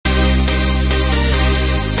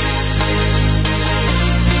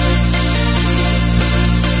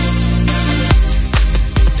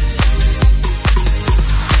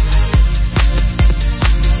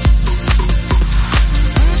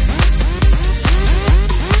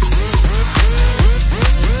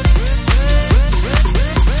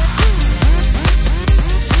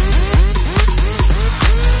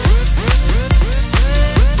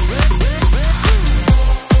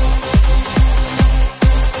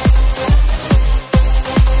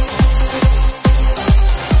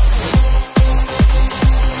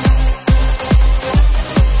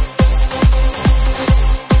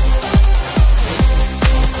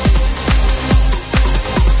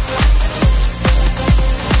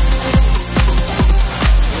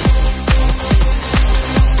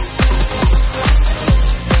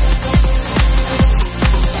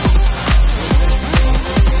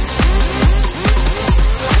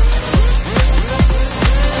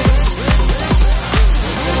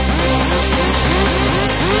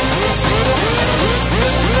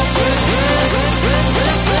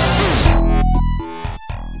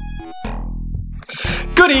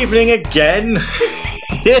evening again.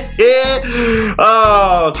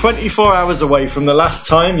 24 hours away from the last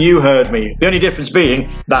time you heard me. The only difference being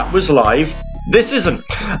that was live. This isn't.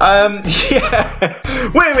 We're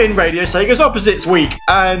in Radio Sega's Opposites week,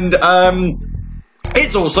 and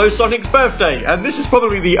it's also Sonic's birthday, and this is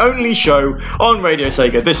probably the only show on Radio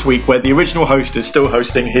Sega this week where the original host is still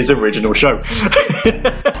hosting his original show.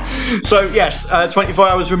 So yes, 24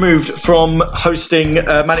 hours removed from hosting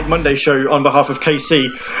Manic Monday show on behalf of KC.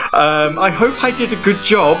 I hope I did a good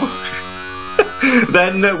job.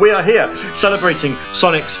 Then we are here celebrating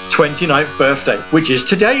Sonic's 29th birthday, which is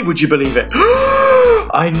today, would you believe it?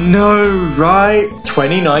 I know, right?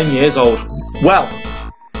 29 years old. Well,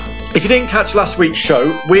 if you didn't catch last week's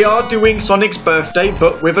show, we are doing Sonic's birthday,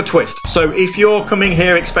 but with a twist. So if you're coming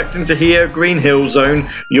here expecting to hear Green Hill Zone,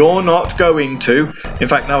 you're not going to. In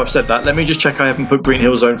fact, now I've said that, let me just check I haven't put Green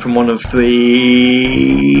Hill Zone from one of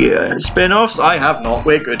the spin-offs. I have not.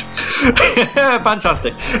 We're good.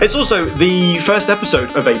 Fantastic. It's also the first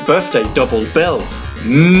episode of a birthday double bill.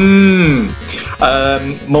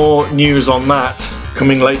 More news on that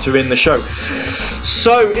coming later in the show.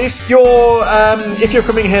 So if you're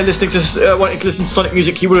coming here listening to wanting to listen to Sonic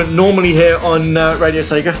music you wouldn't normally hear on Radio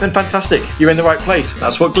Sega, then fantastic, you're in the right place.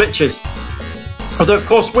 That's what Glitch is. Although of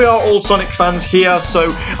course we are all Sonic fans here,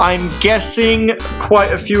 so I'm guessing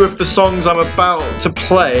quite a few of the songs I'm about to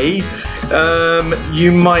play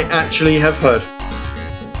you might actually have heard.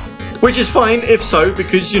 Which is fine if so,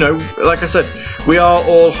 because, you know, like I said, we are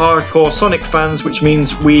all hardcore Sonic fans, which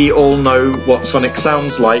means we all know what Sonic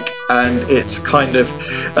sounds like, and it's kind of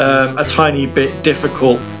a tiny bit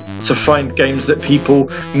difficult to find games that people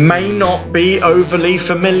may not be overly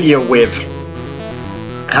familiar with.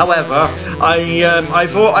 However, I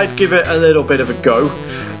thought I'd give it a little bit of a go.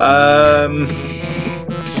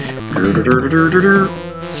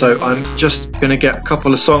 So I'm just going to get a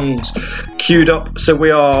couple of songs queued up so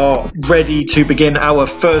we are ready to begin our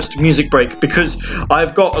first music break, because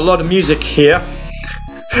I've got a lot of music here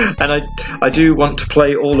and I do want to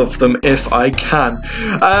play all of them if I can.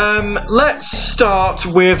 Let's start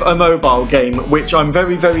with a mobile game, which I'm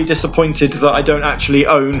very, very disappointed that I don't actually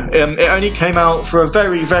own. It only came out for a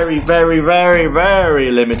very, very, very, very, very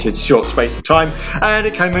limited short space of time, and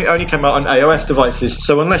it only came out on iOS devices,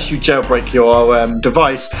 so unless you jailbreak your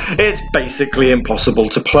device, it's basically impossible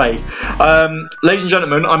to play. Ladies and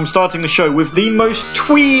gentlemen, I'm starting the show with the most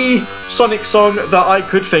twee Sonic song that I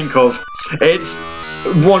could think of. It's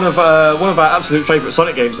one of our absolute favourite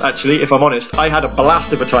Sonic games, actually, if I'm honest. I had a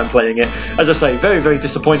blast of a time playing it. As I say, very, very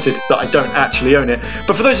disappointed that I don't actually own it.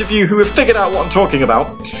 But for those of you who have figured out what I'm talking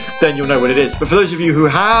about, then you'll know what it is. But for those of you who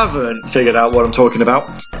haven't figured out what I'm talking about,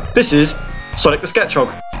 this is Sonic the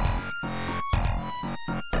Hedgehog.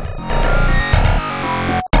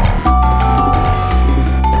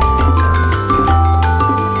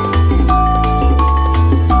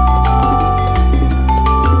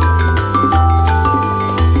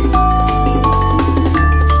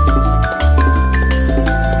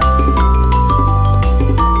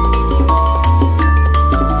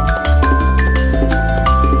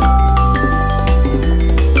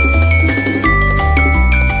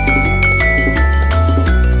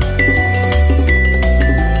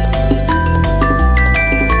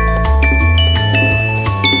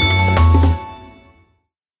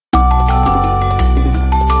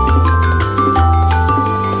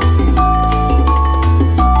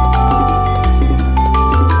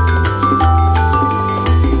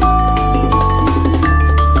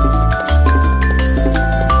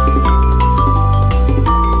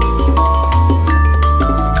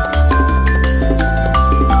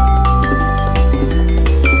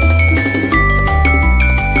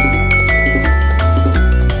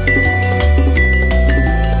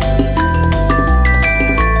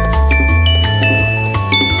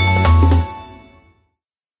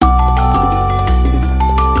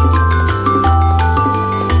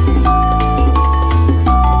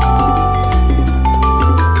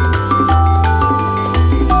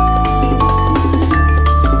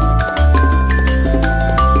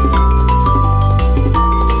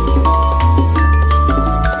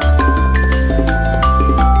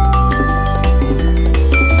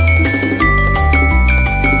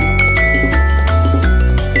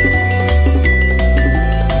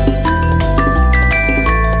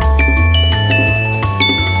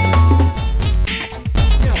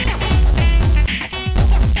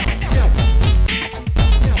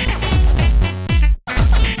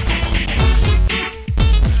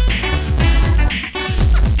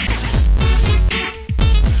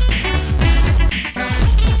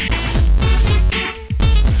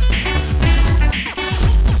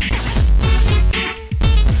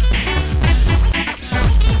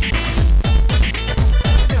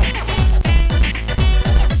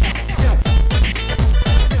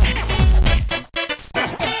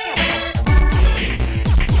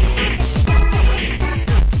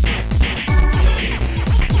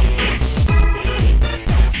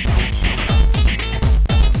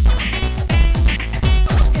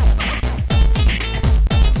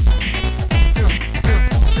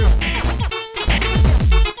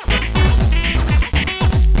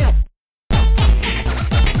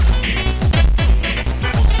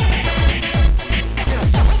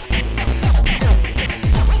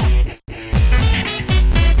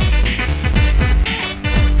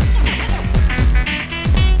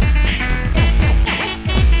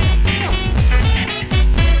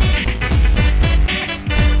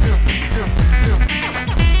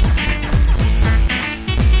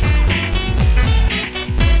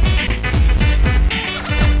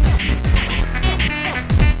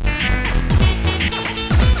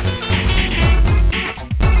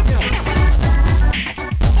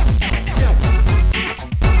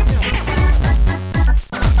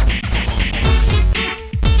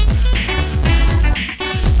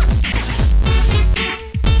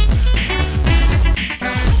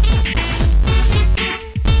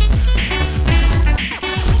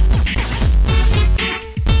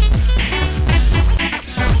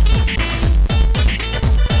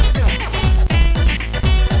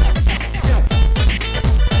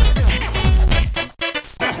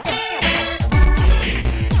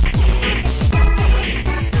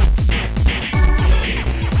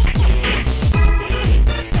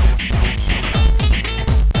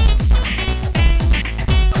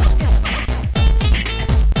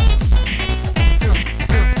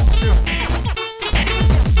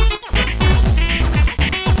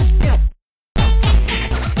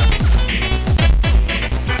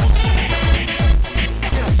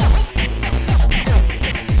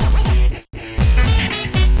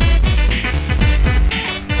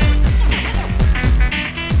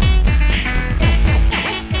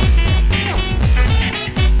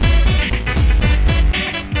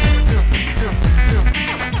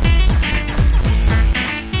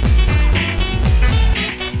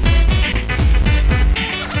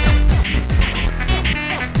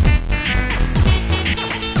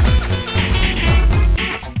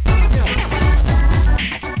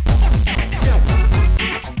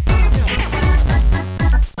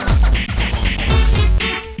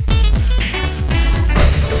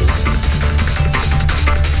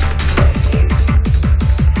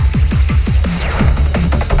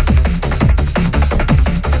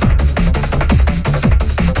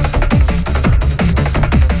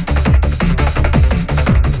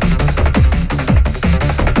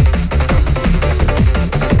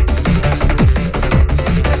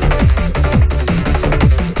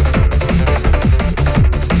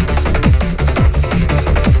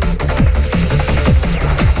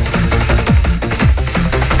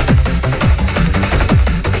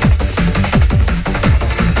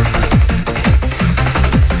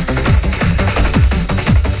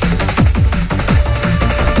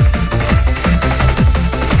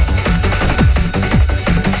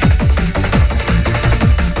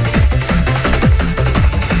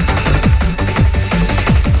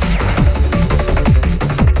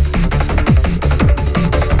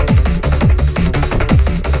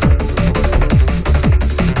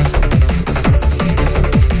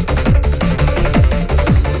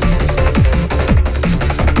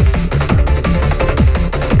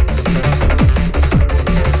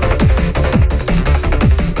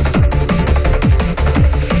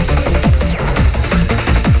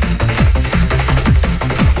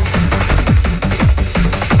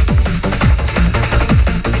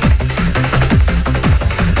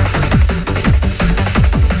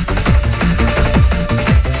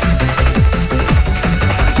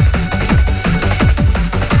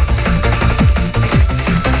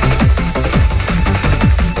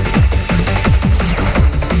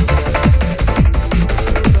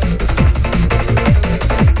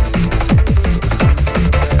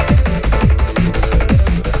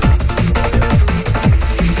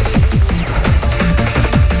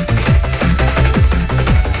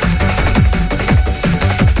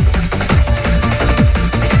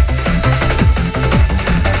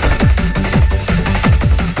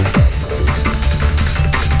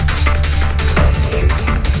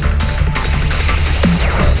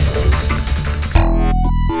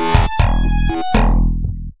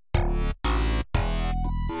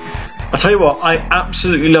 I tell you what, I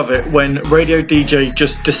absolutely love it when Radio DJ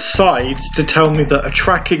just decides to tell me that a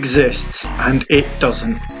track exists and it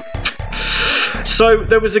doesn't. So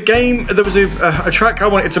there was a track I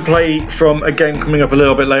wanted to play from a game coming up a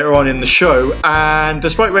little bit later on in the show, and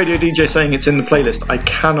despite Radio DJ saying it's in the playlist, I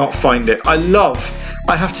cannot find it. I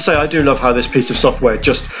have to say, I do love how this piece of software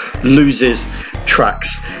just loses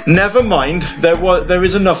tracks. Never mind, there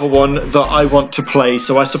is another one that I want to play,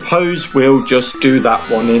 so I suppose we'll just do that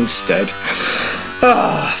one instead.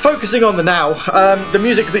 Focusing on the now, the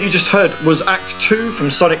music that you just heard was Act 2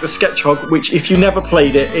 from Sonic the Hedgehog, which, if you never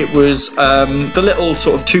played it, it was the little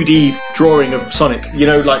sort of 2D drawing of Sonic, you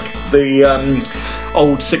know, like the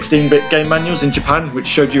old 16-bit game manuals in Japan, which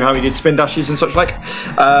showed you how he did spin dashes and such like.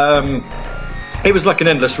 It was like an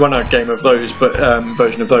endless runner game of those, but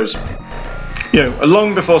version of those. You know,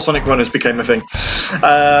 long before Sonic Runners became a thing.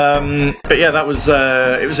 But yeah, that was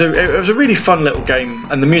it was a really fun little game,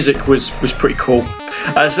 and the music was pretty cool.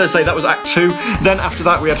 As I say, that was Act 2. Then after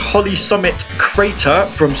that, we had Holly Summit Crater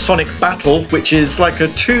from Sonic Battle, which is like a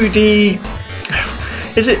 2D.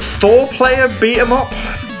 Is it 4-player beat 'em up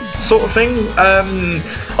sort of thing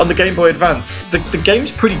on the Game Boy Advance? The game's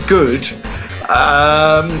pretty good.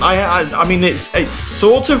 I mean, it's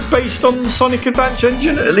sort of based on the Sonic Adventure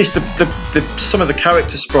engine. At least some of the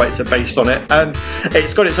character sprites are based on it, and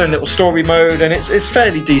it's got its own little story mode, and it's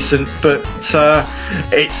fairly decent. But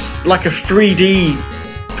it's like a 3D.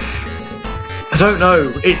 I don't know.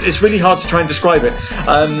 It's really hard to try and describe it.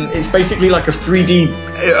 It's basically like a 3D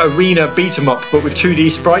arena beat 'em up, but with 2D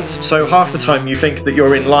sprites. So half the time you think that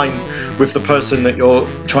you're in line with the person that you're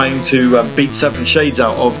trying to beat 7 shades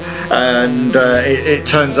out of, and it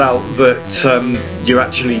turns out that you're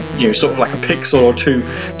actually, you know, sort of like a pixel or two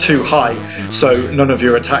too high. So none of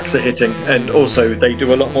your attacks are hitting, and also they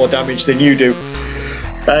do a lot more damage than you do.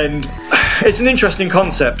 And it's an interesting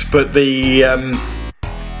concept, but the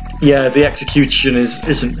execution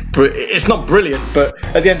it's not brilliant, but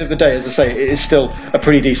at the end of the day, as I say, it is still a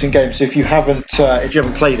pretty decent game. So if you haven't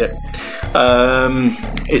played it,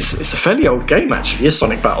 it's a fairly old game actually, is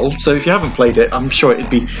Sonic Battle. So if you haven't played it, I'm sure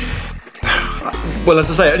it'd be. Well,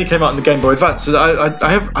 as I say, it only came out on the Game Boy Advance, so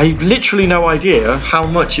I have literally no idea how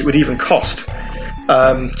much it would even cost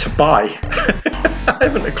to buy. I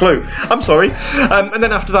haven't a clue. I'm sorry. And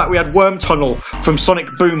then after that, we had Worm Tunnel from Sonic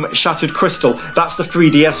Boom Shattered Crystal. That's the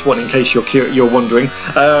 3DS one, in case you're wondering.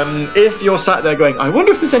 If you're sat there going, I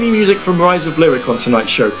wonder if there's any music from Rise of Lyric on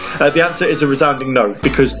tonight's show, the answer is a resounding no,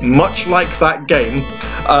 because much like that game,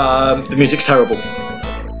 the music's terrible.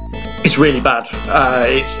 It's really bad.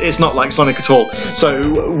 It's not like Sonic at all.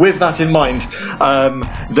 So with that in mind,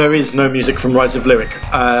 there is no music from Rise of Lyric.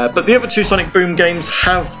 But the other 2 Sonic Boom games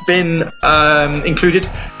have been included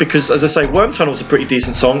because, as I say, Worm Tunnel's a pretty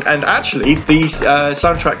decent song, and actually the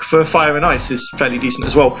soundtrack for Fire and Ice is fairly decent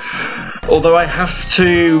as well. Although I have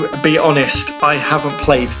to be honest, I haven't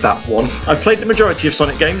played that one. I've played the majority of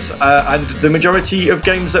Sonic games, and the majority of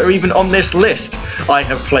games that are even on this list I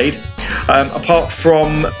have played. Apart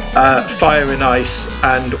from Fire and Ice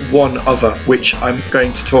and one other, which I'm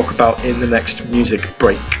going to talk about in the next music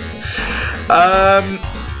break.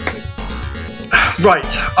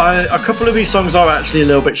 Right, a couple of these songs are actually a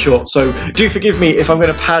little bit short, so do forgive me if I'm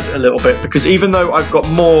going to pad a little bit, because even though I've got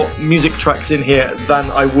more music tracks in here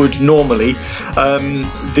than I would normally,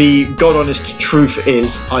 the God honest truth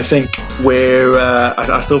is, I think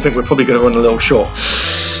I still think we're probably going to run a little short.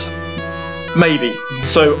 Maybe.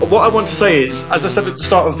 So what I want to say is, as I said at the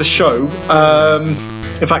start of the show,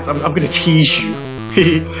 in fact, I'm going to tease you.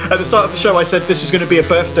 At the start of the show, I said this was going to be a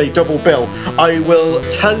birthday double bill. I will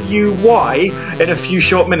tell you why in a few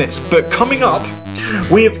short minutes. But coming up,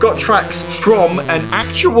 we have got tracks from an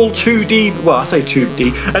actual 2D, well, I say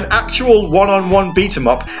 2D, an actual one-on-one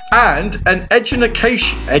beat-em-up, and an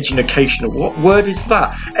educational, what word is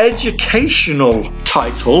that? Educational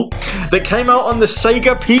title that came out on the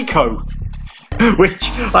Sega Pico, which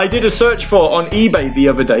I did a search for on eBay the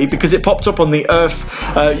other day because it popped up on the Earth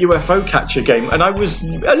UFO Catcher game, and I was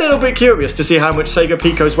a little bit curious to see how much Sega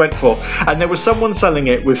Picos went for, and there was someone selling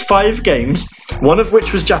it with 5 games, one of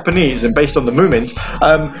which was Japanese and based on the Moomins,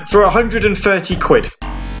 for 130 quid,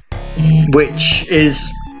 which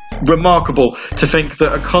is remarkable to think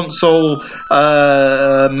that a console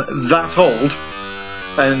that old.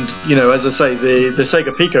 And, you know, as I say, the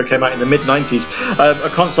Sega Pico came out in the mid-90s. A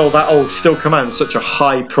console that old still commands such a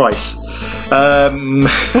high price.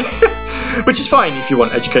 Which is fine if you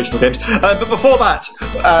want educational games. But before that,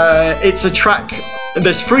 it's a track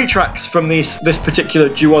there's 3 tracks from this particular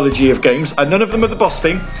duology of games, and none of them are the boss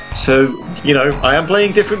theme. So I am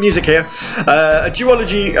playing different music here. A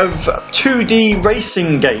duology of 2D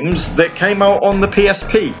racing games that came out on the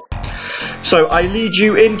PSP. So I lead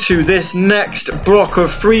you into this next block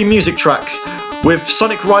of 3 music tracks with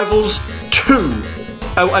Sonic Rivals 2.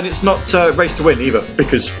 Oh, and it's not Race to Win either,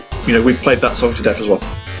 because we've played that song to death as well.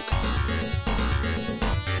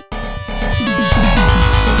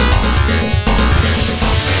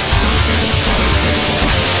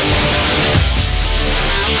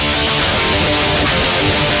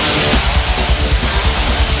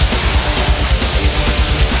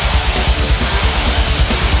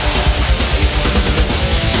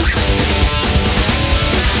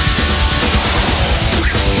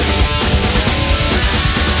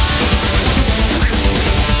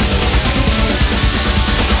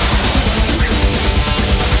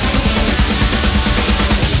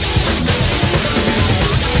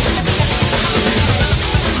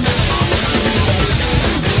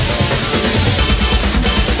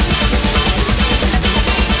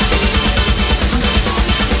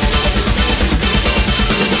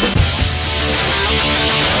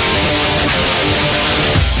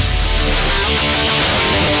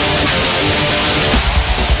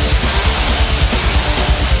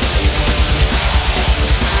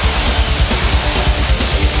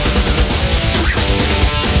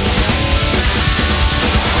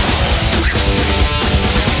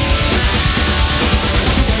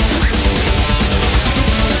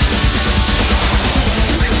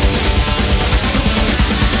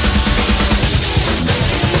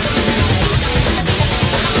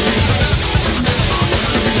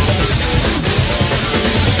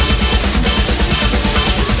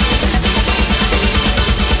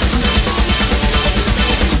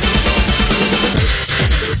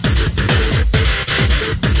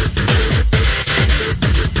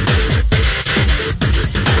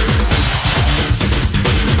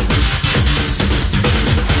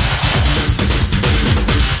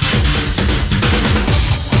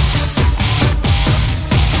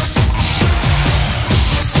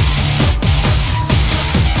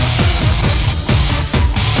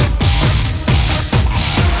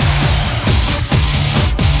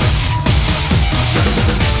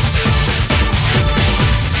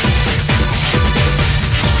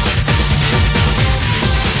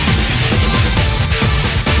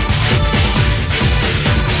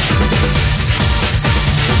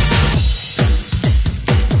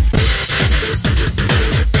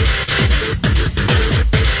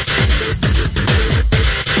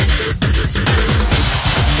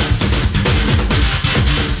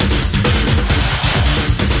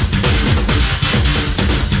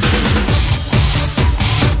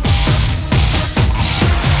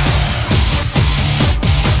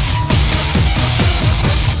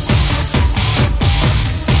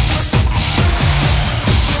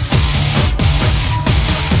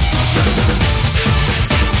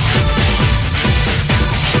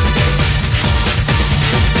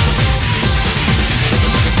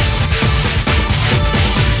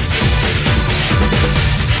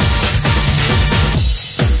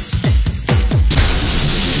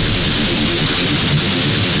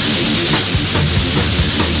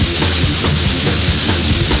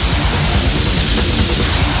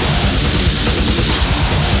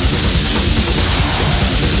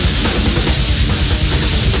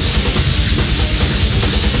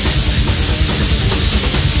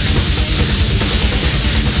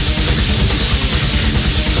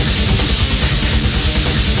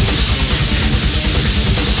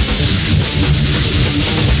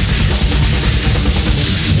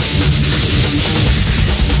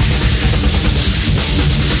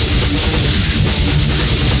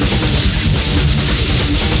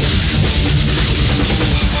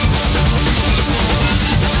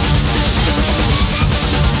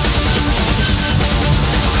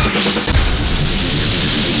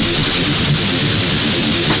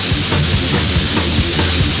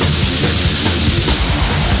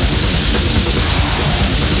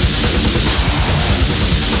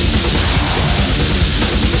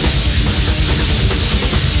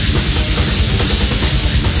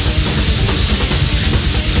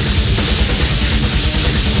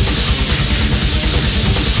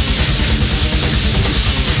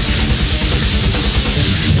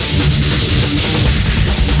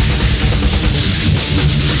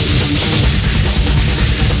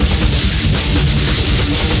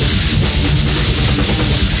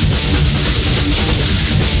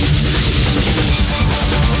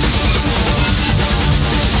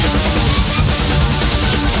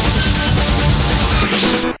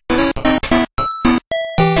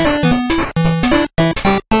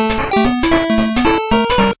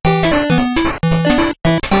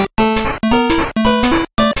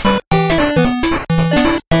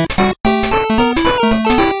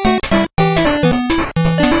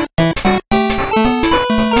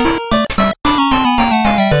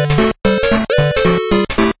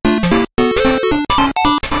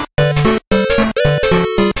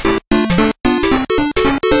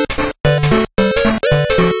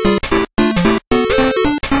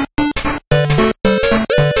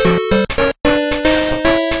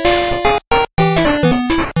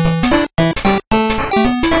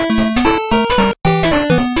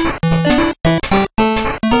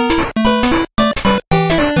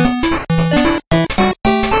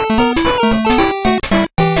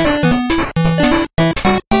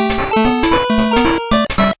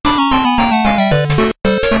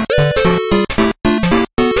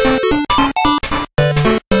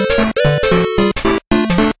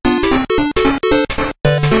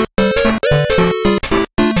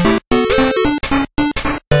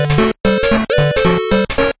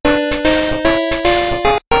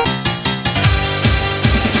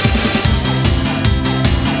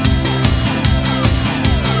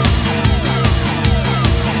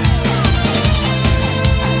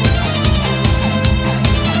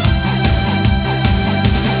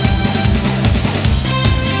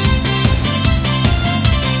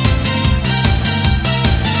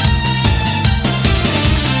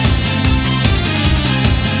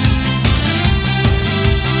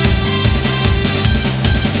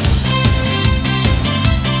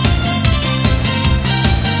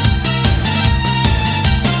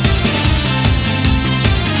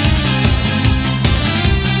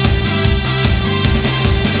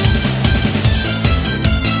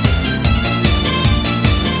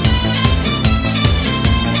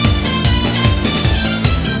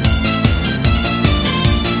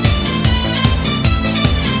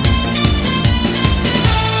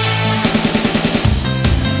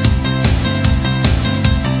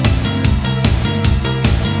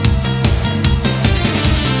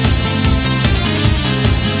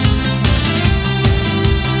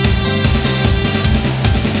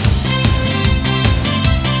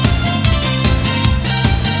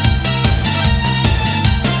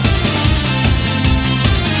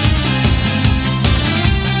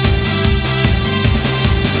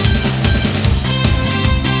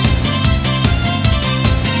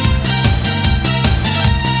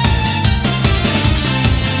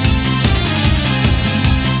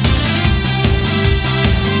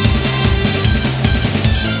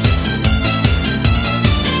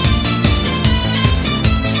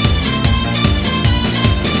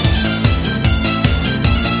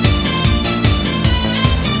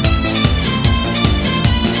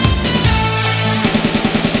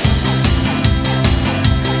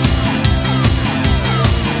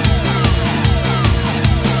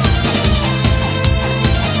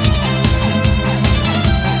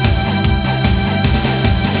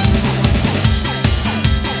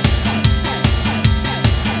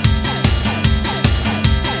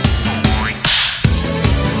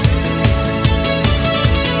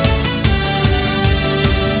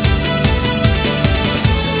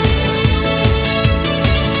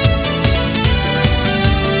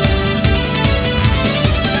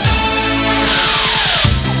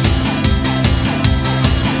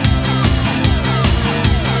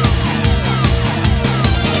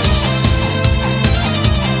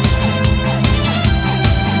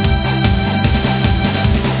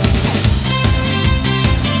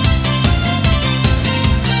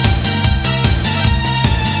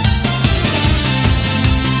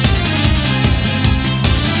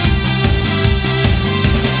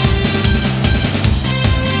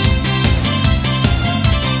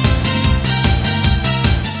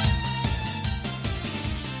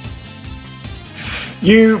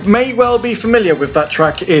 You may well be familiar with that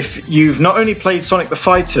track if you've not only played Sonic the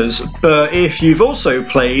Fighters, but if you've also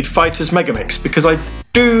played Fighters Megamix, because I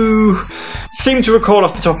do seem to recall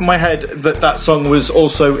off the top of my head that that song was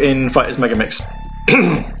also in Fighters Megamix.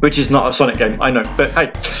 Which is not a Sonic game, I know, but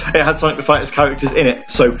hey, it had Sonic the Fighters characters in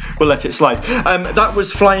it, so we'll let it slide. That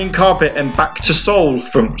was Flying Carpet and Back to Soul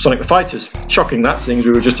from Sonic the Fighters. Shocking that, seeing as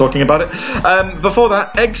we were just talking about it. Before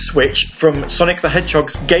that, Egg Switch from Sonic the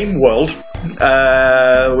Hedgehog's Game World,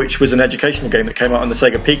 which was an educational game that came out on the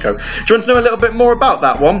Sega Pico. Do you want to know a little bit more about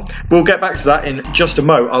that one? We'll get back to that in just a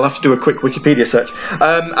mo. I'll have to do a quick Wikipedia search.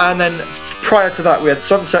 And then prior to that, we had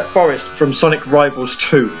Sunset Forest from Sonic Rivals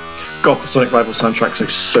 2. God, the Sonic Rivals soundtracks are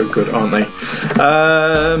so good, aren't they?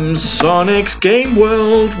 Sonic's Game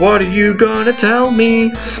World, what are you gonna tell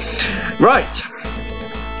me? Right.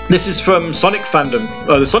 This is from Sonic Fandom,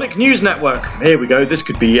 the Sonic News Network. Here we go, this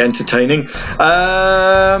could be entertaining.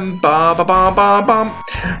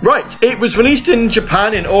 Right, it was released in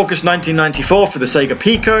Japan in August 1994 for the Sega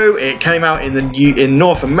Pico. It came out in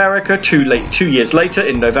North America 2 years later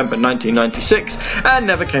in November 1996, and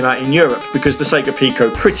never came out in Europe because the Sega Pico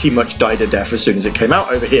pretty much died a death as soon as it came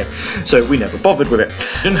out over here, so we never bothered with it.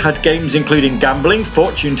 It had games including gambling,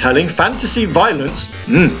 fortune telling, fantasy, violence,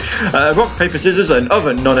 rock, paper, scissors, and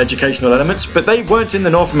other non-educational elements, but they weren't in the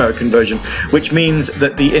North American version, which means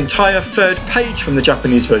that the entire third page from the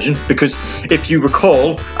Japanese version, because if you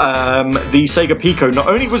recall, the Sega Pico not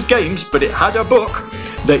only was games, but it had a book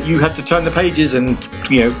that you had to turn the pages and,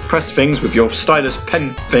 press things with your stylus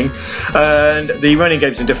pen thing, and the running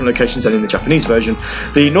games in different locations than in the Japanese version.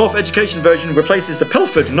 The North Education version replaces the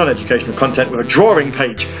pilfered non-educational content with a drawing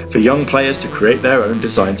page for young players to create their own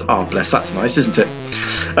designs. Ah, bless, that's nice, isn't it?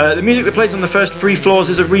 The music that plays on the first 3 floors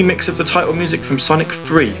is a remix of the title music from Sonic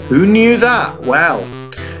 3. Who knew that? Well,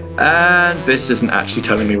 and this isn't actually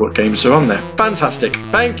telling me what games are on there. Fantastic.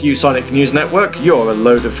 Thank you, Sonic News Network. You're a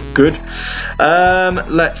load of good.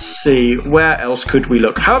 Let's see. Where else could we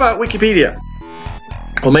look? How about Wikipedia?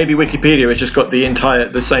 Or maybe Wikipedia has just got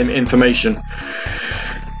the same information.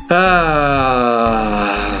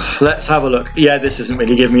 Let's have a look. Yeah, this isn't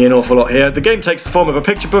really giving me an awful lot here. The game takes the form of a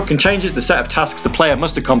picture book and changes the set of tasks the player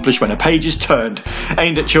must accomplish when a page is turned.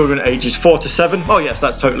 Aimed at children ages 4 to 7. Oh yes,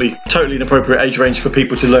 that's totally an appropriate age range for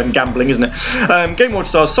people to learn gambling, isn't it? Game World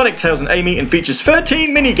stars Sonic, Tails and Amy and features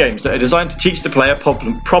 13 mini-games that are designed to teach the player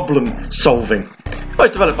problem solving. Oh,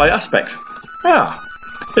 it's developed by Aspect.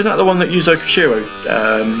 Isn't that the one that Yuzo Koshiro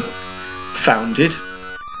founded?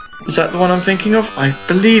 Is that the one I'm thinking of? I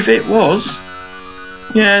believe it was.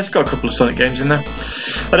 Yeah, it's got a couple of Sonic games in there.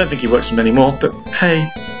 I don't think he works on them anymore, but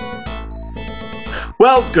hey.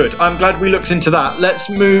 Well, good. I'm glad we looked into that. Let's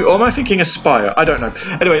move... Or am I thinking Aspire? I don't know.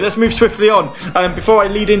 Anyway, let's move swiftly on. Before I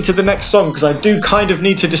lead into the next song, because I do kind of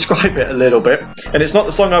need to describe it a little bit. And it's not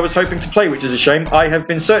the song I was hoping to play, which is a shame. I have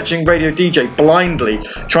been searching Radio DJ blindly,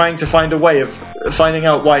 trying to find a way of finding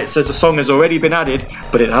out why it says a song has already been added,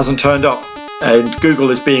 but it hasn't turned up. And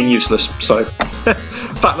Google is being useless, so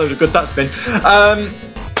fat load of good that's been.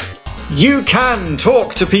 You can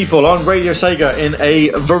talk to people on Radio Sega in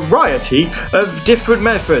a variety of different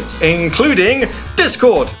methods, including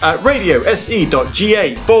Discord at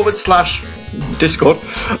radiose.ga/Discord,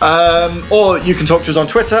 or you can talk to us on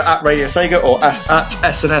Twitter at Radio Sega or at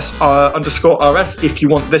SNS_RS if you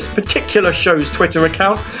want this particular show's Twitter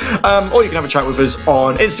account, or you can have a chat with us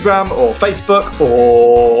on Instagram or Facebook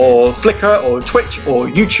or Flickr or Twitch or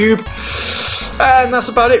YouTube. And that's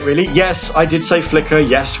about it, really. Yes, I did say Flickr.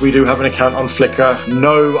 Yes, we do have an account on Flickr.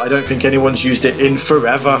 No, I don't think anyone's used it in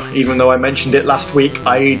forever, even though I mentioned it last week.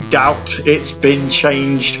 I doubt it's been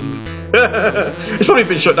changed. It's probably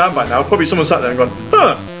been shut down by now. Probably someone sat there and gone,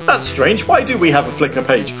 that's strange. Why do we have a Flickr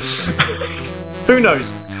page? Who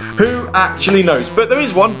knows? Who actually knows? But there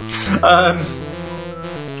is one.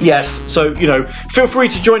 Yes, so, feel free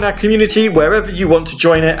to join our community wherever you want to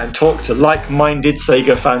join it and talk to like-minded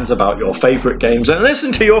Sega fans about your favourite games and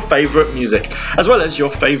listen to your favourite music, as well as your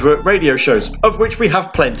favourite radio shows, of which we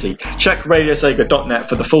have plenty. Check radiosega.net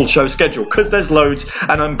for the full show schedule, because there's loads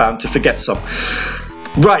and I'm bound to forget some.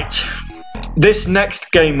 Right, this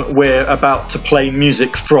next game we're about to play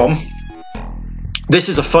music from, this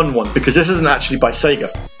is a fun one, because this isn't actually by Sega.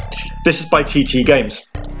 This is by TT Games.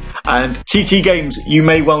 And TT Games, you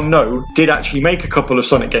may well know, did actually make a couple of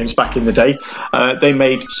Sonic games back in the day. They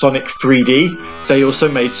made Sonic 3D. They also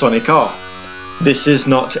made Sonic R. This is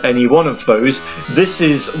not any one of those. This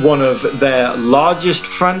is one of their largest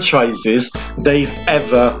franchises they've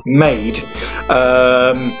ever made.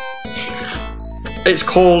 It's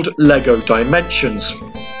called Lego Dimensions.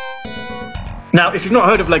 Now, if you've not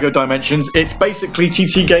heard of Lego Dimensions, it's basically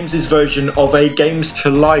TT Games' version of a Games to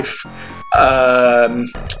Life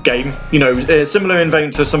game, similar in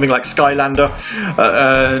vein to something like Skylander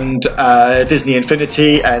and Disney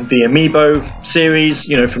Infinity and the Amiibo series,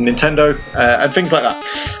 from Nintendo and things like that.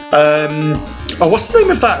 What's the name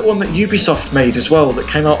of that one that Ubisoft made as well that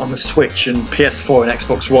came out on the Switch and PS4 and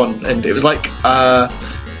Xbox One? And it was like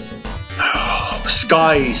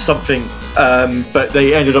Sky something, but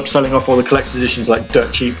they ended up selling off all the collector's editions like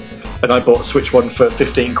dirt cheap. And I bought a Switch one for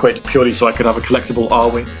 15 quid purely so I could have a collectible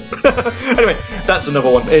Arwing. Anyway, that's another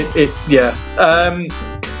one.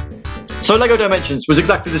 So Lego Dimensions was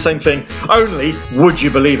exactly the same thing, only, would you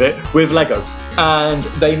believe it, with Lego. And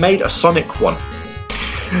they made a Sonic one.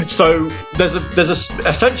 So there's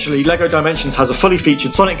essentially Lego Dimensions has a fully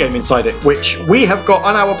featured Sonic game inside it, which we have got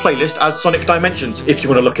on our playlist as Sonic Dimensions. If you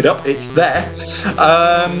want to look it up, it's there.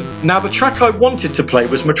 Now the track I wanted to play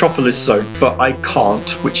was Metropolis Zone, but I can't,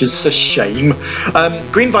 which is a shame.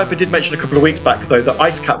 Green Viper did mention a couple of weeks back though that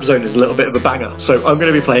Ice Cap Zone is a little bit of a banger, so I'm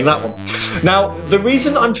going to be playing that one. Now the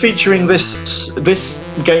reason I'm featuring this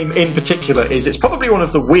game in particular is it's probably one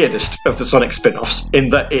of the weirdest of the Sonic spin-offs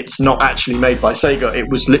in that it's not actually made by Sega. It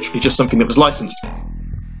was literally just something that was licensed.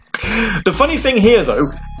 The funny thing here,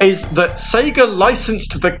 though, is that Sega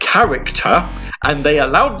licensed the character and they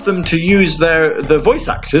allowed them to use the voice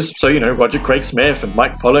actors, so, Roger Craig Smith and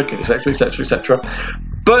Mike Pollock, etc., etc., etc.,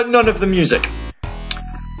 but none of the music.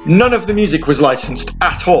 None of the music was licensed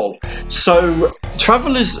at all. So,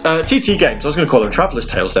 TT Games, I was going to call them Traveller's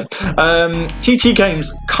Tales then, TT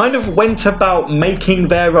Games kind of went about making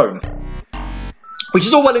their own, which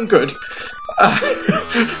is all well and good.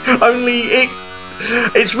 Only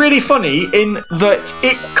it's really funny in that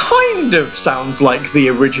it kind of sounds like the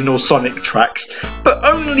original Sonic tracks, but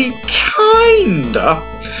only kinda.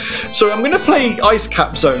 So I'm going to play Ice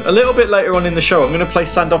Cap Zone a little bit later on in the show. I'm going to play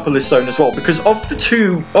Sandopolis Zone as well, because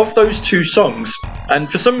of those two songs,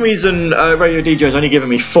 and for some reason Radio DJ has only given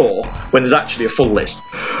me 4 when there's actually a full list.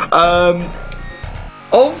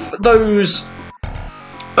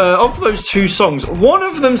 Of those two songs, one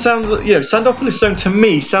of them sounds, Sandopolis Zone to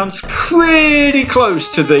me sounds pretty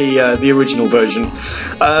close to the original version.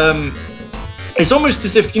 It's almost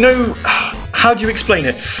as if, how do you explain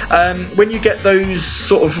it? When you get those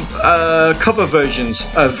sort of cover versions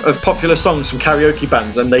of popular songs from karaoke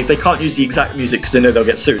bands, and they can't use the exact music because they know they'll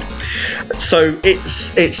get sued. So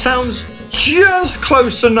it sounds just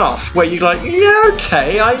close enough where you're like, yeah,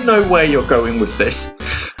 okay, I know where you're going with this.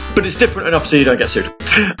 But it's different enough so you don't get sued.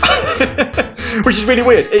 Which is really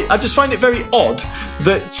weird. I just find it very odd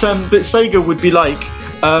that Sega would be like,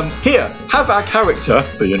 here, have our character,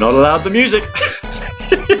 but you're not allowed the music.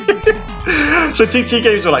 So TT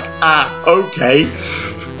Games were like, okay.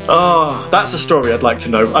 Oh, that's a story I'd like to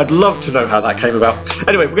know. I'd love to know how that came about.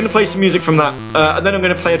 Anyway, we're going to play some music from that, and then I'm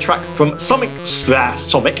going to play a track from Sonic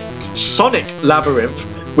Labyrinth,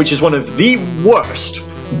 which is one of the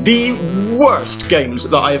worst games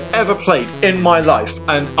that I have ever played in my life,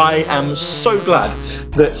 and I am so glad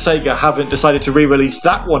that Sega haven't decided to re-release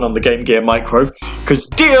that one on the Game Gear Micro, because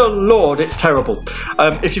dear lord, it's terrible.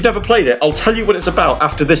 If you've never played it, I'll tell you what it's about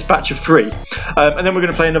after this batch of 3, and then we're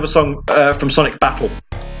going to play another song from Sonic Battle,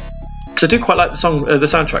 because I do quite like the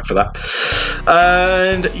soundtrack for that.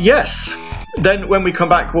 And yes, then when we come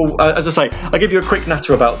back, we'll, as I say, I'll give you a quick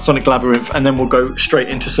natter about Sonic Labyrinth, and then we'll go straight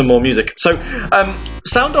into some more music. So,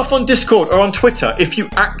 sound off on Discord or on Twitter if you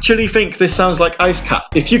actually think this sounds like Ice Cap.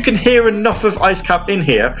 If you can hear enough of Ice Cap in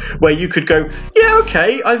here where you could go, yeah,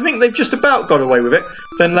 okay, I think they've just about got away with it,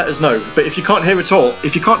 then let us know. But if you can't hear it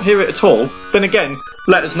at all, then again,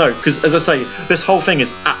 let us know, because as I say, this whole thing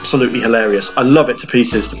is absolutely hilarious. I love it to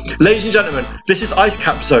pieces. Ladies and gentlemen, this is Ice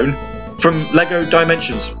Cap Zone from Lego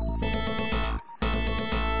Dimensions.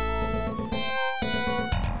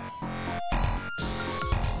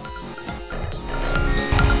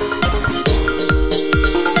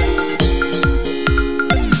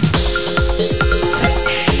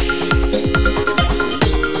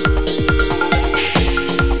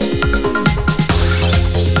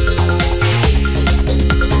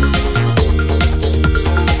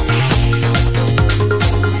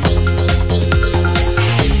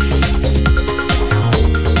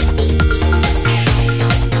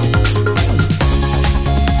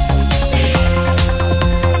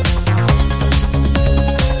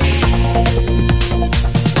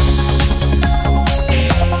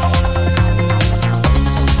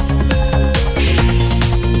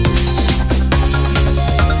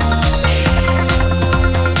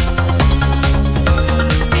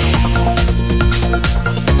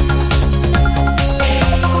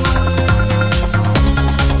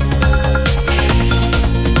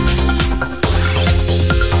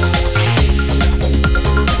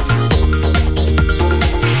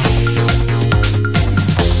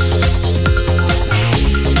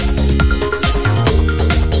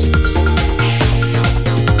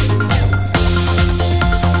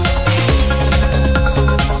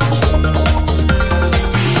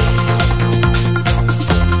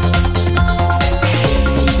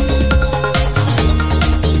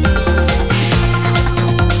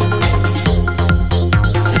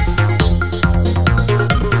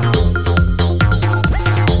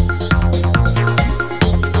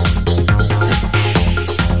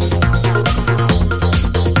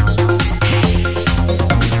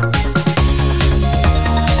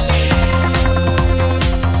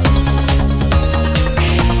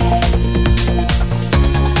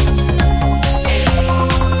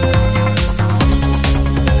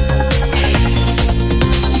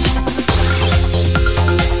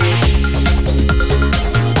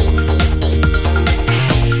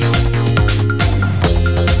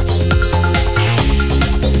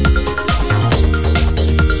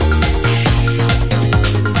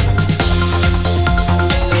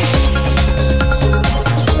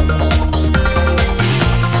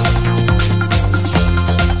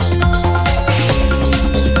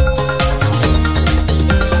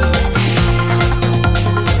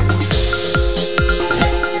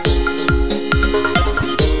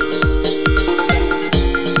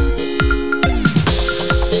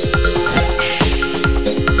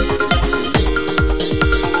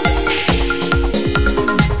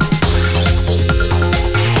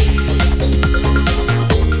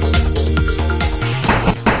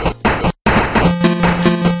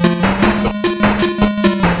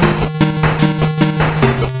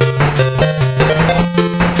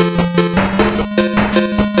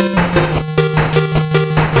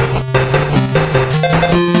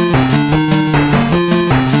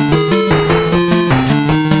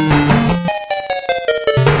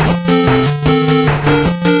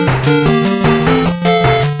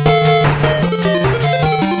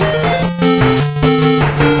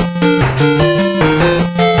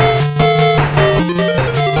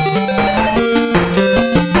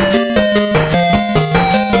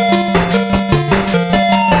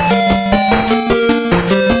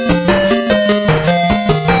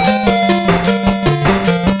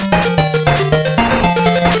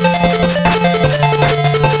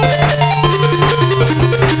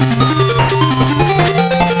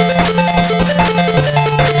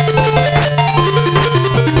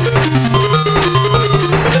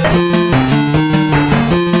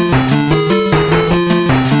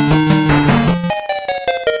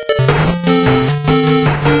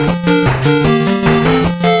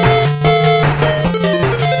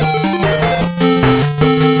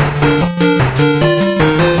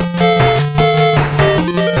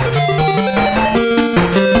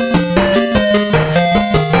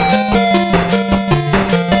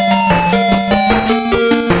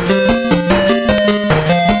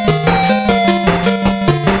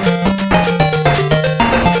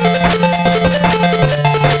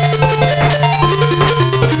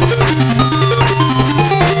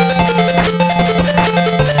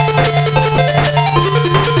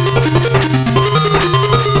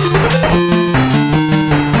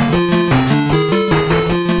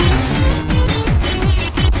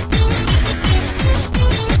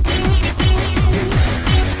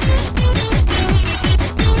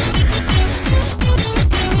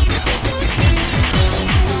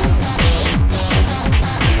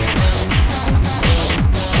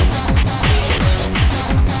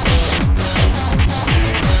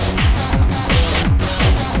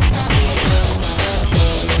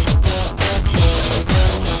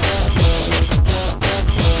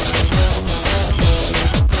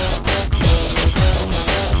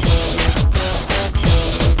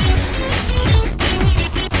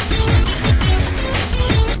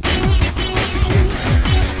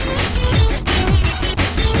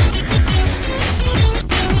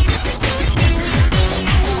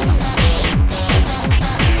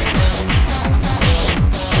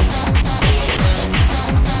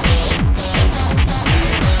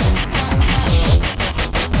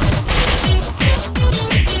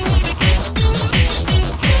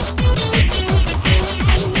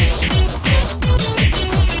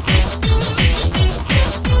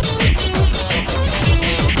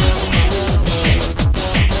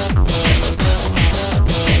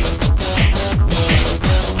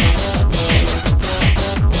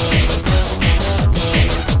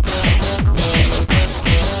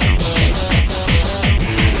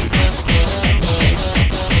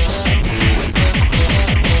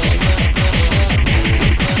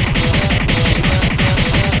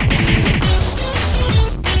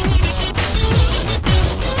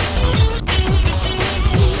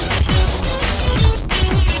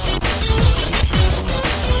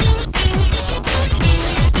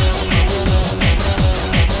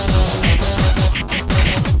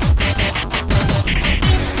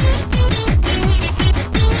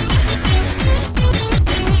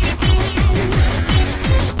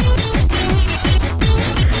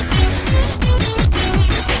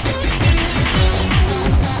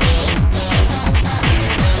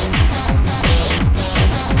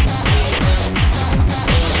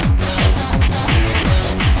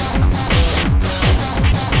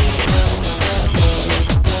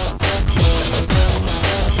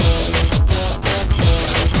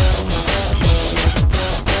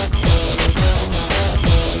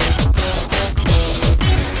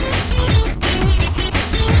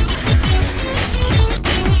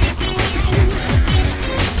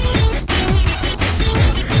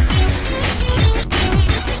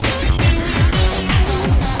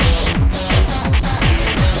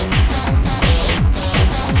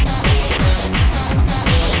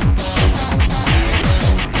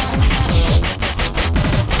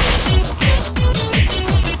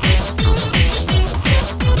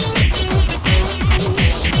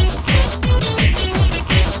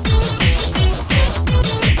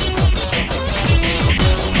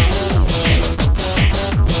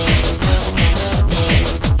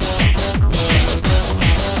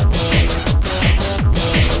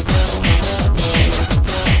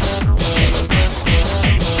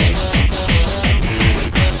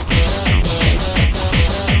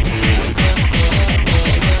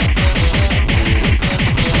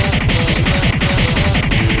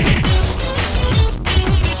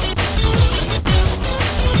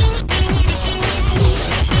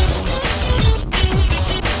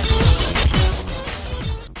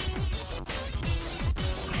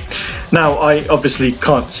 Now, I obviously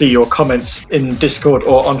can't see your comments in Discord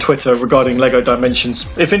or on Twitter regarding LEGO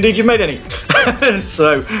Dimensions, if indeed you've made any.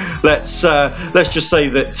 So let's just say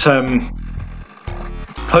that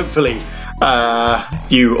hopefully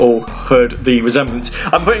you all heard the resemblance.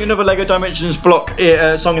 I'm putting another LEGO Dimensions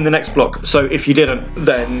song in the next block, so if you didn't,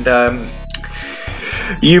 then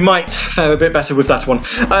you might fare a bit better with that one.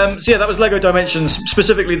 So yeah, that was LEGO Dimensions,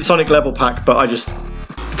 specifically the Sonic Level Pack, but I just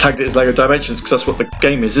tagged it as LEGO Dimensions because that's what the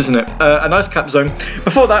game is, isn't it? A nice cap zone.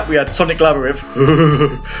 Before that, we had Sonic Labyrinth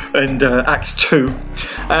and Act 2,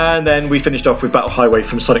 and then we finished off with Battle Highway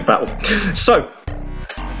from Sonic Battle. So,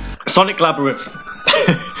 Sonic Labyrinth.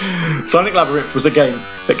 Sonic Labyrinth was a game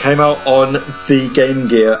that came out on the Game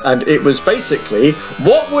Gear, and it was basically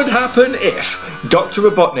what would happen if Dr.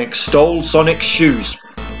 Robotnik stole Sonic's shoes.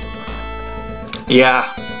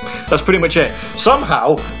 Yeah, that's pretty much it.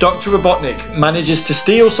 Somehow, Dr. Robotnik manages to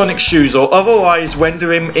steal Sonic's shoes or otherwise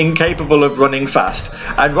render him incapable of running fast.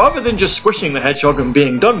 And rather than just squishing the hedgehog and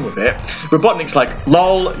being done with it, Robotnik's like,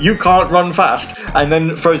 lol, you can't run fast, and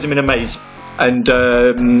then throws him in a maze and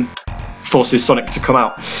forces Sonic to come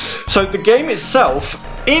out. So the game itself,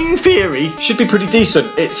 in theory, should be pretty decent.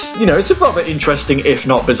 It's, you know, it's a rather interesting, if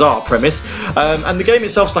not bizarre, premise. And the game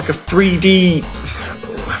itself's like a 3D...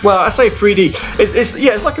 Well, I say 3D.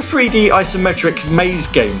 It's like a 3D isometric maze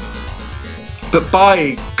game. But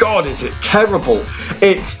by God, is it terrible.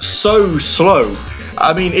 It's so slow.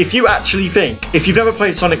 I mean, if you actually think, if you've never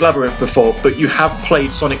played Sonic Labyrinth before, but you have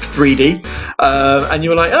played Sonic 3D, and you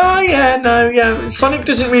were like, oh yeah, no, yeah, Sonic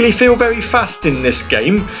doesn't really feel very fast in this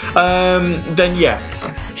game, then yeah,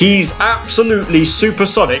 he's absolutely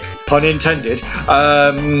supersonic, pun intended,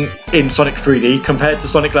 in Sonic 3D compared to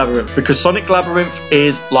Sonic Labyrinth, because Sonic Labyrinth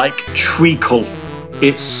is like treacle.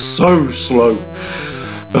 It's so slow.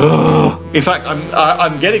 Ugh. In fact,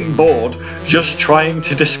 I'm getting bored just trying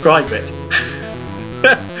to describe it.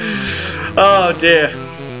 Oh dear.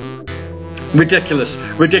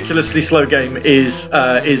 Ridiculously slow game is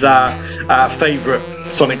our favourite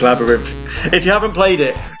Sonic Labyrinth. If you haven't played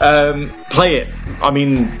it, play it. I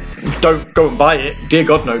mean, don't go and buy it. Dear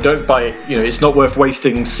God, no, don't buy it. You know, it's not worth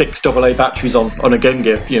wasting 6 AA batteries on a Game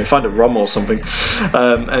Gear. You know, find a ROM or something,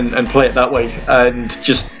 and play it that way. And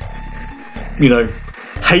just, you know,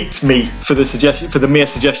 hate me for the mere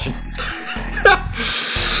suggestion.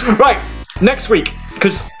 Right, next week.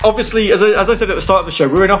 Because obviously, as I said at the start of the show,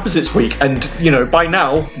 we're in opposites week, and you know, by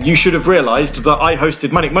now you should have realised that I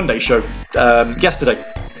hosted Manic Monday show yesterday.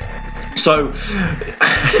 So,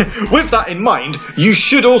 with that in mind, you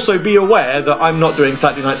should also be aware that I'm not doing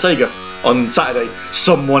Saturday Night Sega on Saturday.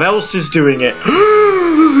 Someone else is doing it.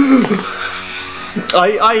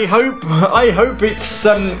 I hope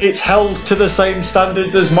it's held to the same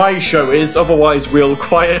standards as my show is, otherwise we'll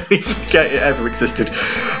quietly forget it ever existed.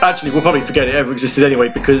 Actually, we'll probably forget it ever existed anyway,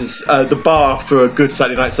 because the bar for a good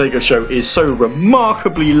Saturday Night Sega show is so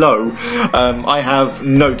remarkably low. I have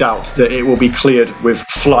no doubt that it will be cleared with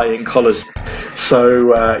flying colours.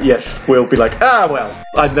 So yes, we'll be like, well,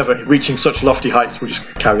 I'm never reaching such lofty heights, we'll just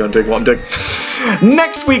carry on doing what I'm doing.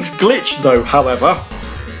 Next week's glitch, though, however,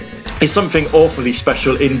 is something awfully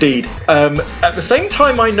special indeed. At the same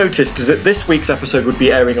time I noticed that this week's episode would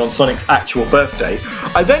be airing on Sonic's actual birthday,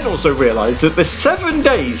 I then also realised that there's 7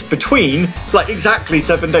 days between, like exactly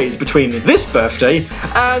 7 days between this birthday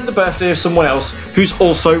and the birthday of someone else who's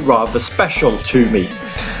also rather special to me.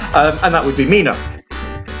 And that would be Mina.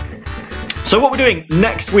 So what we're doing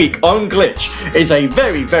next week on Glitch is a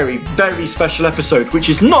very, very, very special episode, which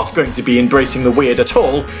is not going to be embracing the weird at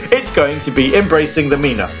all. It's going to be embracing the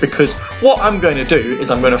Mina, because what I'm going to do is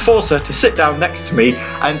I'm going to force her to sit down next to me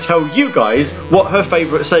and tell you guys what her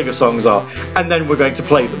favourite Sega songs are, and then we're going to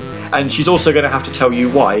play them. And she's also going to have to tell you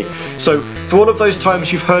why. So for all of those times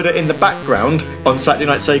you've heard her in the background on Saturday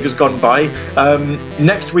Night Sega's Gone By,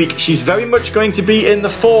 next week she's very much going to be in the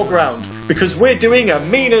foreground, because we're doing a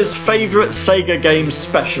Mina's favourite Sega game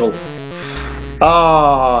special.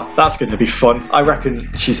 That's going to be fun. I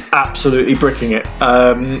reckon she's absolutely bricking it.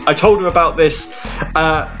 I told her about this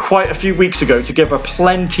quite a few weeks ago to give her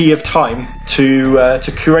plenty of time to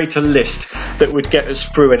curate a list that would get us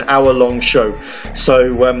through an hour-long show.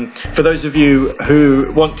 So for those of you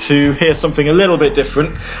who want to hear something a little bit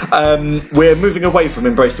different, we're moving away from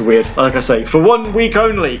Embrace the Weird, like I say, for 1 week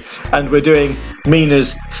only, and we're doing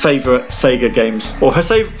Mina's favourite Sega games, or her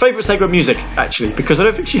favourite Sega music, actually, because I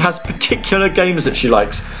don't think she has particular games that she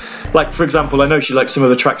likes. Like, for example, I know she likes some of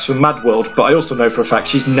the tracks from Mad World, but I also know for a fact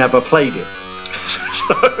she's never played it.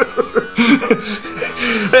 So,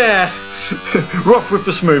 yeah, rough with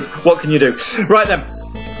the smooth. What can you do? Right then,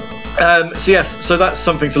 So that's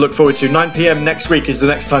something to look forward to. 9 p.m. next week is the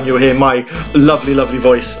next time you'll hear my lovely, lovely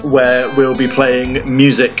voice, where we'll be playing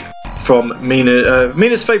music from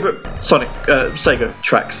Mina's favourite Sonic Sega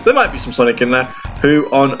tracks. There might be some Sonic in there. Who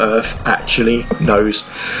on earth actually knows?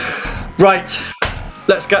 Right,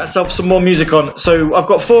 let's get ourselves some more music on. So I've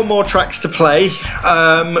got 4 more tracks to play.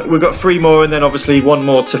 We've got 3 more and then obviously 1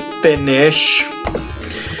 more to finish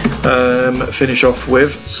off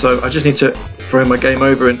with. So I just need to throw my game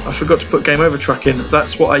over in. I forgot to put game over track in.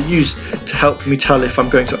 That's what I use to help me tell if I'm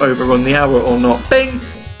going to overrun the hour or not. Bing!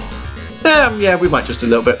 Yeah, we might just a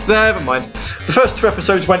little bit. Never mind. The first 2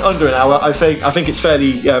 episodes went under an hour. I think it's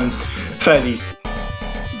fairly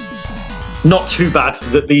not too bad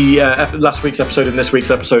that the last week's episode and this week's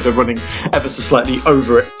episode are running ever so slightly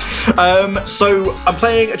over it. So I'm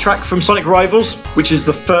playing a track from Sonic Rivals, which is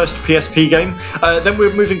the first PSP game. Then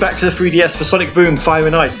we're moving back to the 3DS for Sonic Boom Fire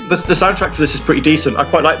and Ice. The soundtrack for this is pretty decent. I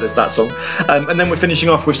quite like that song. And then we're finishing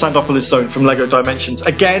off with Sandopolis Zone from LEGO Dimensions.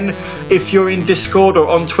 Again, if you're in Discord or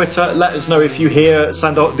on Twitter, let us know if you hear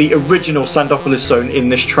the original Sandopolis Zone in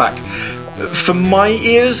this track. For my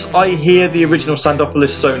ears, I hear the original Sandopolis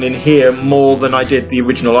Zone in here more than I did the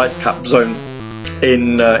original Ice Cap Zone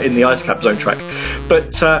in the Ice Cap Zone track.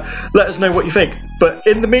 But let us know what you think. But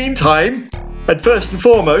in the meantime, and first and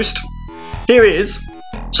foremost, here is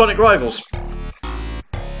Sonic Rivals.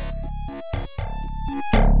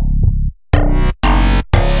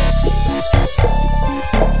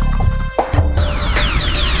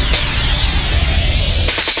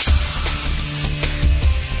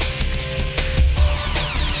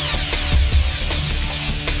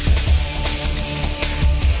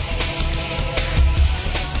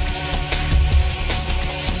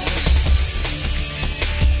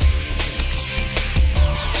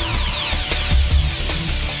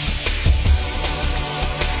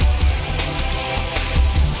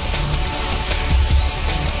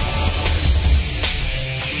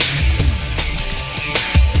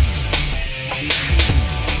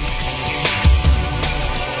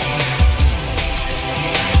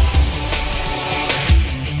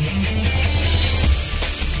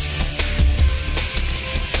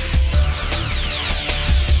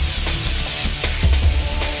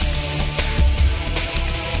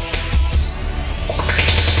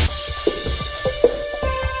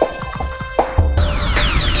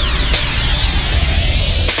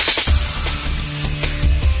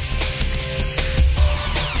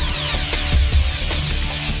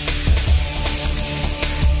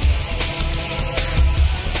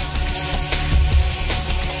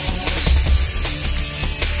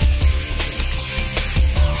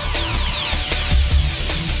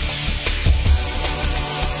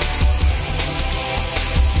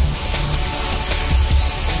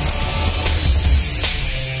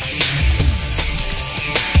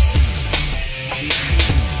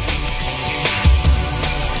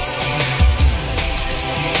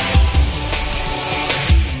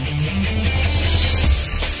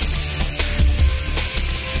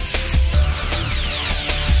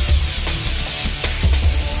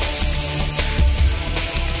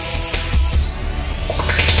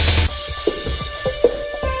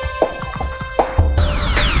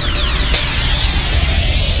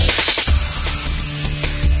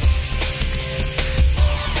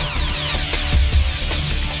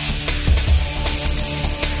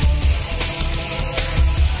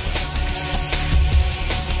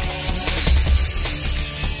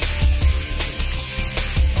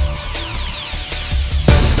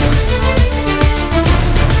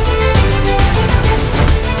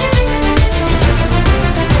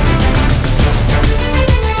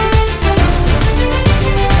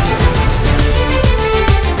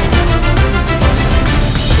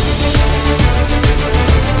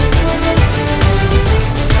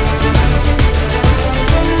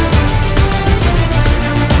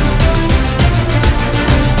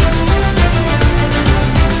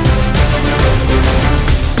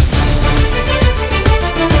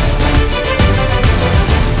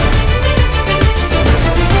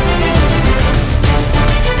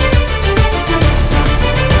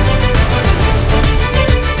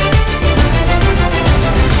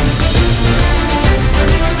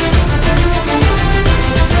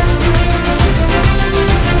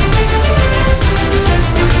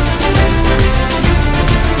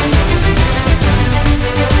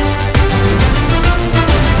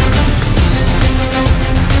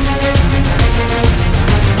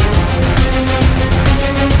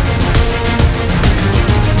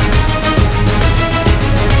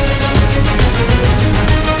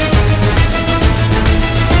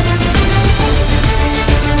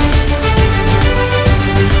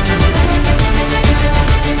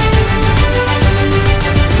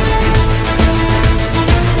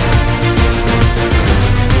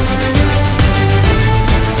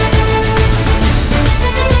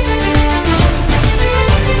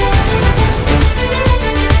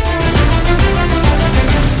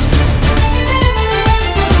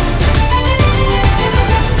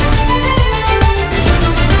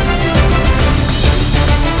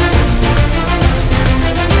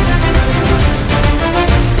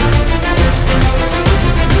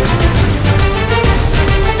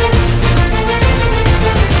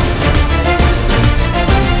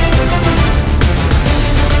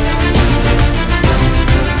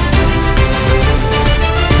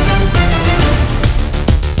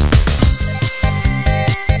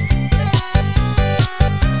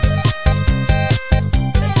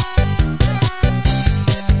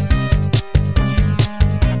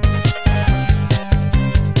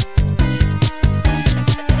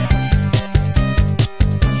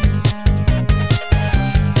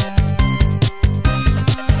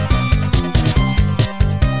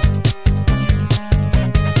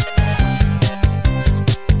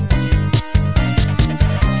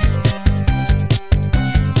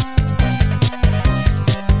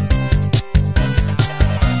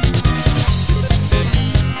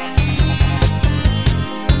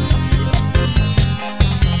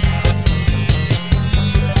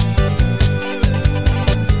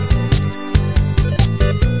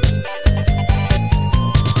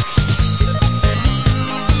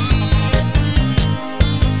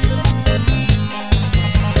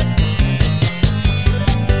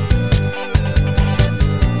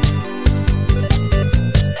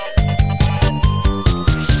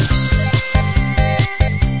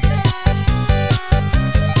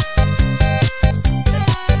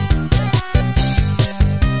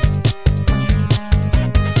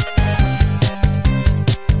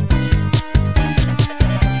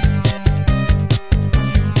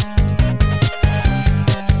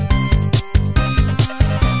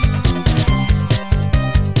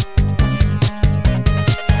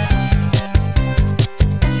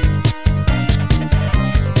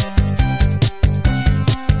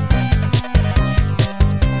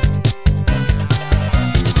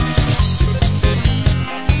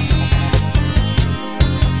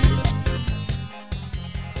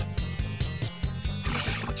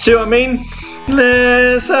 See what I mean?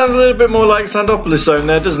 Sounds a little bit more like Sandopolis Zone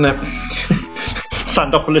there, doesn't it?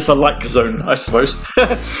 Sandopolis a like zone, I suppose.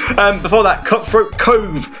 Before that, Cutthroat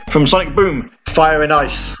Cove from Sonic Boom, Fire and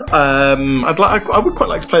Ice. I would quite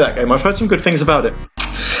like to play that game. I've heard some good things about it.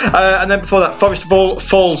 And then before that, Forest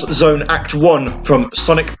Falls Zone Act 1 from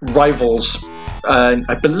Sonic Rivals.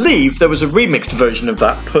 I believe there was a remixed version of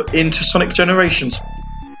that put into Sonic Generations.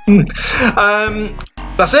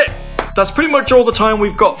 That's it. That's pretty much all the time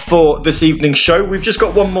we've got for this evening's show. We've just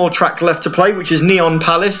got one more track left to play, which is Neon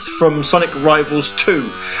Palace from Sonic Rivals 2.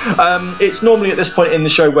 It's normally at this point in the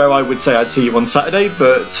show where I would say I'd see you on Saturday,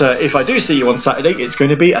 but if I do see you on Saturday, it's going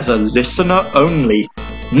to be as a listener only.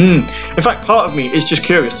 In fact, part of me is just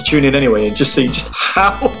curious to tune in anyway and just see just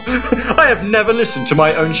how I have never listened to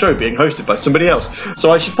my own show being hosted by somebody else,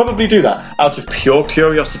 so I should probably do that out of pure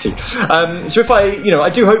curiosity. So if I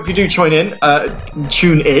do hope you do tune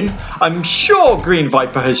in. I'm sure Green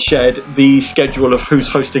Viper has shared the schedule of who's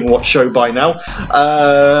hosting what show by now.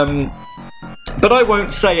 But I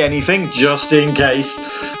won't say anything, just in case.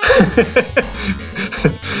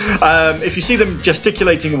 If you see them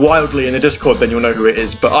gesticulating wildly in the Discord, then you'll know who it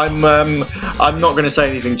is. But I'm not going to say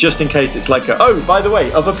anything, just in case it's like, oh, by the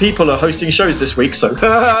way, other people are hosting shows this week, so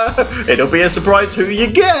it'll be a surprise who you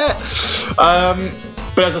get.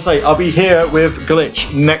 But as I say, I'll be here with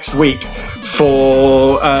Glitch next week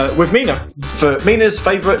with Mina, for Mina's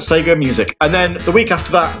favourite Sega music. And then the week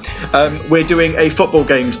after that, we're doing a football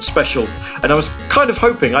games special. And I was kind of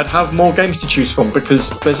hoping I'd have more games to choose from, because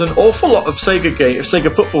there's an awful lot of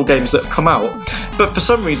Sega football games that have come out, but for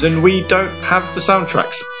some reason we don't have the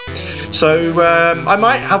soundtracks. So I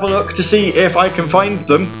might have a look to see if I can find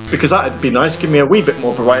them, because that'd be nice, give me a wee bit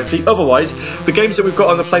more variety. Otherwise, the games that we've got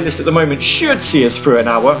on the playlist at the moment should see us through an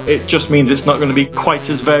hour. It just means it's not going to be quite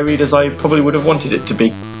as varied as I probably would have wanted it to be.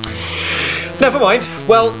 Never mind.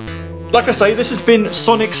 Well, like I say, this has been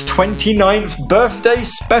Sonic's 29th birthday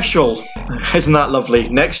special. Isn't that lovely?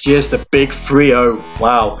 Next year's the big 3-0.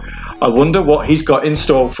 Wow. I wonder what he's got in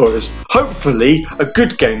store for us. Hopefully a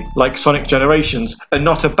good game like Sonic Generations, and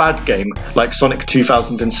not a bad game like Sonic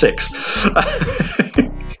 2006.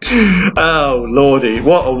 Oh lordy,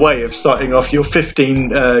 what a way of starting off your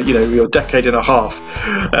your decade and a half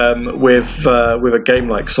with a game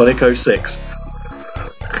like Sonic 06.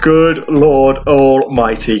 Good Lord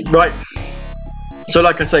Almighty. Right. So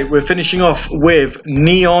like I say, we're finishing off with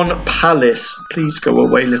Neon Palace. Please go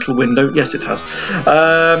away, little window. Yes, it has.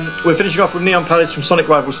 We're finishing off with Neon Palace from Sonic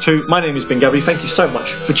Rivals 2. My name is Ben Gabby. Thank you so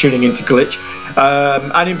much for tuning into Glitch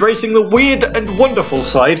and embracing the weird and wonderful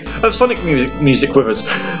side of Sonic music with us.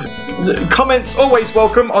 Comments always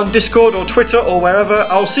welcome on Discord or Twitter or wherever.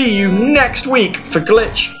 I'll see you next week for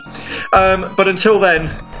Glitch. But until then,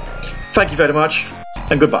 thank you very much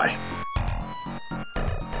and goodbye.